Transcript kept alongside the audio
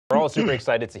all super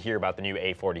excited to hear about the new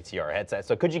A40 TR headset.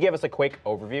 So could you give us a quick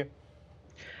overview?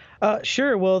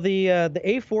 Sure. Well, the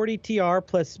A40 TR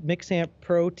plus Mixamp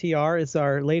Pro TR is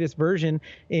our latest version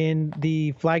in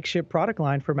the flagship product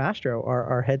line from Astro.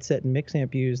 Our headset and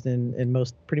Mixamp used in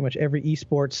most pretty much every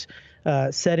esports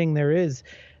setting there is.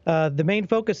 The main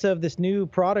focus of this new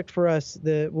product for us,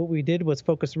 what we did was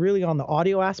focus really on the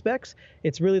audio aspects.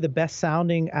 It's really the best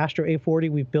sounding Astro A40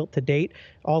 we've built to date,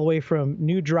 all the way from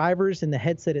new drivers in the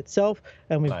headset itself,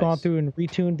 and we've gone through and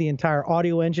retuned the entire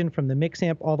audio engine from the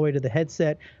Mixamp all the way to the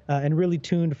headset, and really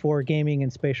tuned for gaming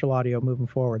and spatial audio moving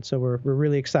forward. So we're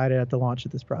really excited at the launch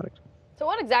of this product. So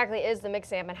what exactly is the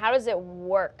Mixamp, and how does it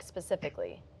work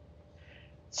specifically?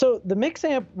 So the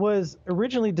Mixamp was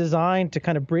originally designed to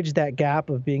kind of bridge that gap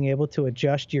of being able to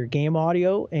adjust your game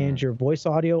audio and your voice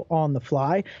audio on the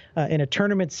fly. In a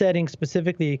tournament setting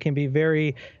specifically, it can be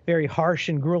very, very harsh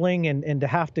and grueling, and to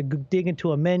have to dig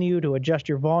into a menu to adjust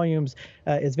your volumes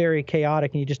is very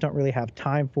chaotic, and you just don't really have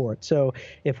time for it. So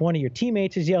if one of your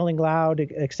teammates is yelling loud,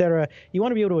 etc., you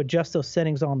want to be able to adjust those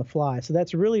settings on the fly. So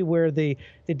that's really where the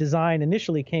design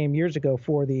initially came years ago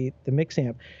for the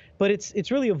Mixamp. But it's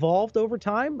really evolved over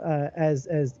time as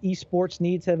esports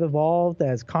needs have evolved,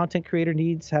 as content creator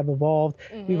needs have evolved.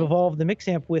 We've evolved the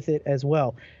Mixamp with it as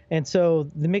well. And so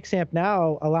the Mixamp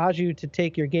now allows you to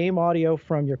take your game audio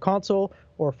from your console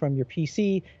or from your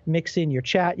PC, mix in your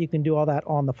chat. You can do all that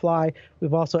on the fly.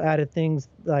 We've also added things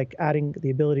like adding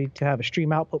the ability to have a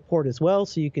stream output port as well,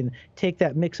 so you can take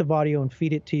that mix of audio and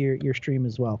feed it to your stream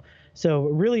as well. So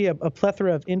really a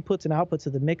plethora of inputs and outputs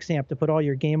of the Mixamp to put all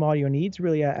your game audio needs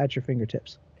really at your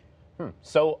fingertips.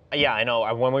 So, yeah, I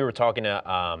know when we were talking to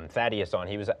Thaddeus on,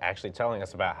 he was actually telling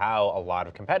us about how a lot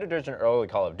of competitors in early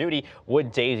Call of Duty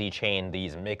would daisy chain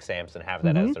these Mixamps and have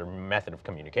that as their method of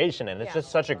communication, and it's just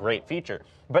such a great feature.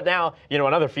 But now,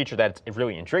 another feature that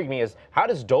really intrigued me is, how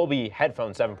does Dolby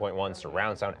Headphone 7.1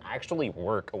 surround sound actually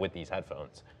work with these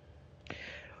headphones?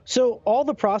 So all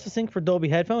the processing for Dolby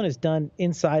Headphone is done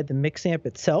inside the Mixamp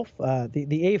itself.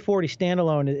 The A40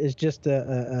 standalone is just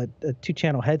a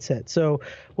two-channel headset. So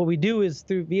what we do is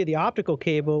via the optical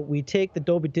cable, we take the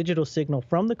Dolby digital signal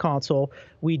from the console,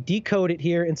 we decode it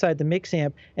here inside the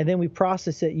Mixamp, and then we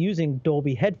process it using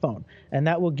Dolby Headphone. And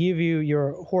that will give you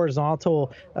your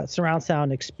horizontal surround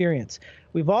sound experience.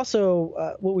 We've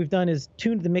also, what we've done is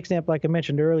tuned the Mixamp, like I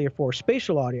mentioned earlier, for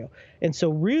spatial audio. And so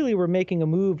really we're making a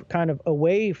move kind of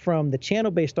away from the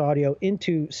channel-based audio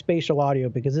into spatial audio,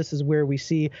 because this is where we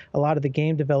see a lot of the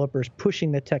game developers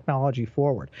pushing the technology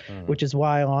forward, which is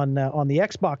why on the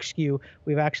Xbox SKU,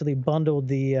 we've actually bundled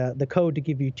the code to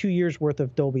give you 2 years worth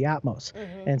of Dolby Atmos.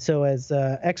 And so as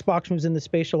Xbox moves into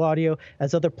spatial audio,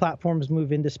 as other platforms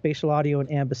move into spatial audio and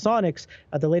ambisonics,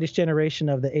 the latest generation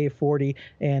of the A40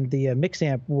 and the Mixamp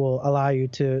will allow you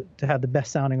to have the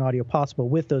best sounding audio possible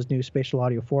with those new spatial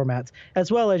audio formats,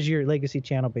 as well as your legacy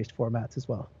channel-based formats as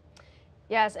well.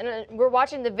 Yes, and we're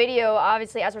watching the video,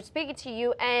 obviously, as we're speaking to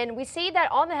you, and we see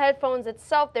that on the headphones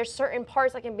itself, there's certain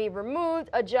parts that can be removed,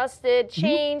 adjusted,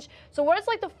 changed. So what is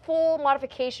like the full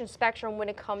modification spectrum when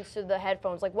it comes to the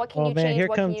headphones? Like, what can you change,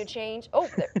 what can you change? Oh,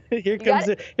 here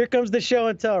comes the show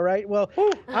and tell, right? Well,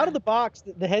 out of the box,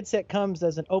 the headset comes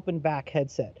as an open back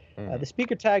headset. The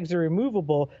speaker tags are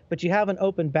removable, but you have an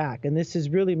open back, and this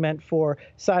is really meant for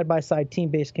side-by-side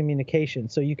team-based communication.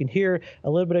 So you can hear a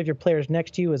little bit of your players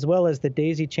next to you, as well as the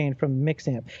daisy chain from the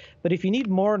Mixamp. But if you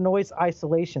need more noise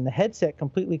isolation, the headset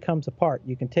completely comes apart.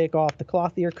 You can take off the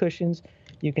cloth ear cushions,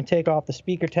 you can take off the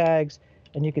speaker tags,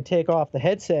 and you can take off the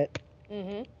headset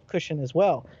cushion as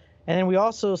well. And then we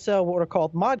also sell what are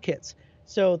called mod kits.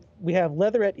 So we have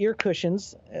leatherette ear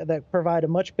cushions that provide a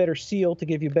much better seal to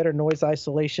give you better noise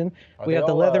isolation. We have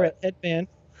the leatherette headband.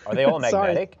 Are they all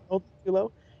magnetic? Sorry,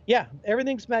 yeah,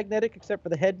 everything's magnetic except for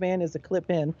the headband is a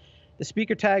clip-in. The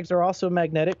speaker tags are also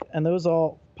magnetic, and those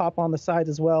all pop on the sides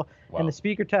as well. And the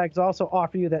speaker tags also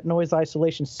offer you that noise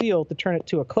isolation seal to turn it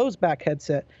to a closed-back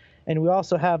headset. And we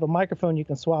also have a microphone you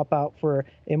can swap out for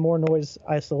a more noise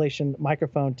isolation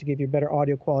microphone to give you better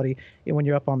audio quality when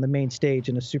you're up on the main stage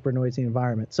in a super noisy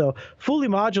environment. So fully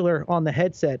modular on the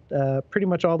headset, pretty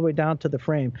much all the way down to the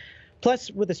frame.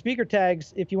 Plus, with the speaker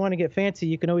tags, if you want to get fancy,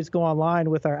 you can always go online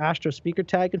with our Astro speaker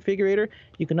tag configurator.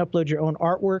 You can upload your own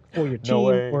artwork for your team,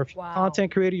 or if you're a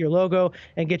content creator, your logo,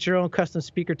 and get your own custom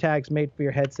speaker tags made for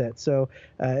your headset. So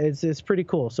it's pretty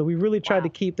cool. So we really tried to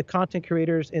keep the content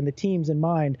creators and the teams in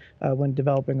mind when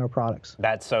developing our products.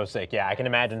 That's so sick. Yeah, I can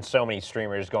imagine so many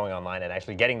streamers going online and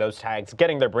actually getting those tags,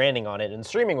 getting their branding on it, and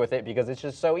streaming with it, because it's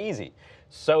just so easy.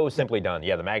 So simply done.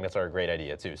 Yeah, the magnets are a great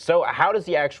idea too. So how does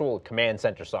the actual command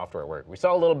center software work? We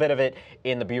saw a little bit of it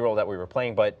in the B-roll that we were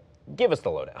playing, but give us the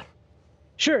lowdown.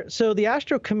 Sure. So the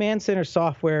Astro Command Center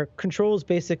software controls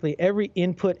basically every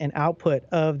input and output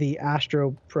of the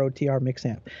Astro Pro TR mix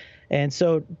amp. And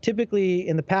so typically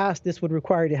in the past, this would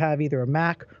require you to have either a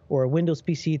Mac or a Windows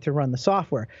PC to run the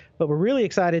software. But we're really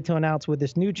excited to announce with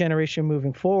this new generation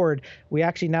moving forward, we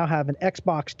actually now have an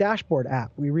Xbox dashboard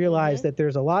app. We realize that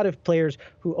there's a lot of players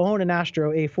who own an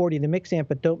Astro A40, the mix amp,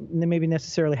 but don't maybe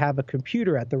necessarily have a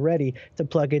computer at the ready to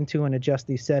plug into and adjust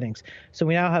these settings. So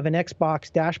we now have an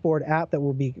Xbox dashboard app that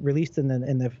will be released in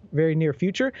the very near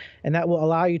future, and that will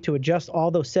allow you to adjust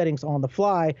all those settings on the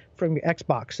fly from your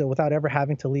Xbox, so without ever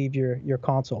having to leave your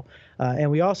console.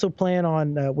 And we also plan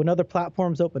on, when other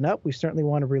platforms open up, we certainly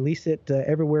want to release it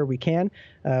everywhere we can.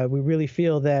 We really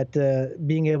feel that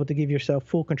being able to give yourself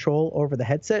full control over the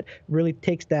headset really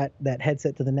takes that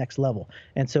headset to the next level.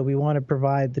 And so we want to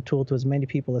provide the tool to as many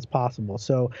people as possible.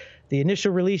 So the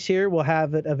initial release here, we'll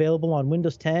have it available on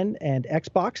Windows 10 and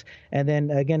Xbox. And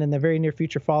then again, in the very near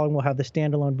future following, we'll have the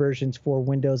standalone versions for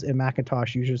Windows and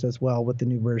Macintosh users as well with the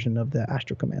new version of the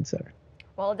Astro Command Center.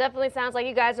 Well, it definitely sounds like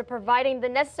you guys are providing the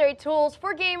necessary tools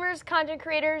for gamers, content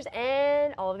creators,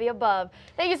 and all of the above.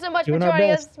 Thank you so much for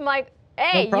joining us, Mike.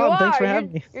 Hey, no problem. Thanks for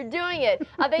having me. You're doing it.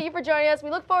 Thank you for joining us. We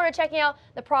look forward to checking out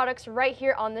the products right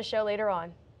here on the show later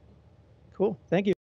on. Cool. Thank you.